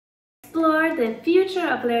the future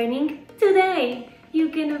of learning today. You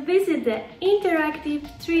can visit the interactive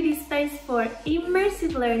 3D space for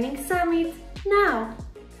Immersive Learning Summit now.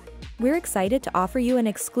 We're excited to offer you an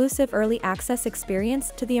exclusive early access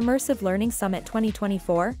experience to the Immersive Learning Summit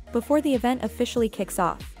 2024 before the event officially kicks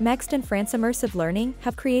off. Mext and France Immersive Learning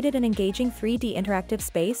have created an engaging 3D interactive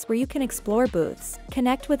space where you can explore booths,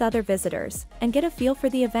 connect with other visitors, and get a feel for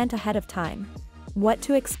the event ahead of time. What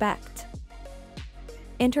to expect?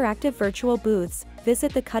 Interactive virtual booths.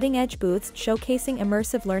 Visit the cutting-edge booths showcasing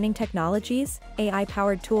immersive learning technologies,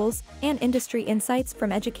 AI-powered tools, and industry insights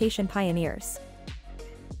from education pioneers.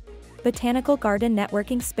 Botanical Garden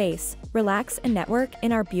Networking Space. Relax and network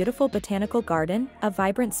in our beautiful Botanical Garden, a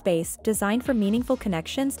vibrant space designed for meaningful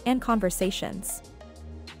connections and conversations.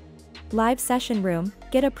 Live Session Room.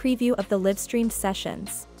 Get a preview of the live-streamed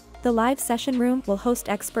sessions. The live session room will host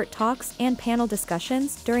expert talks and panel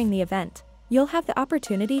discussions during the event. You'll have the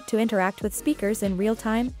opportunity to interact with speakers in real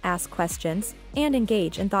time, ask questions, and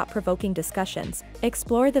engage in thought-provoking discussions.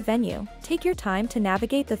 Explore the venue. Take your time to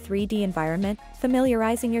navigate the 3D environment,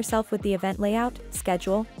 familiarizing yourself with the event layout,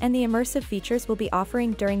 schedule, and the immersive features we'll be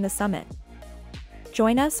offering during the summit.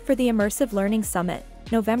 Join us for the Immersive Learning Summit,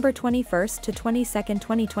 November 21st to 22nd,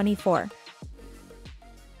 2024.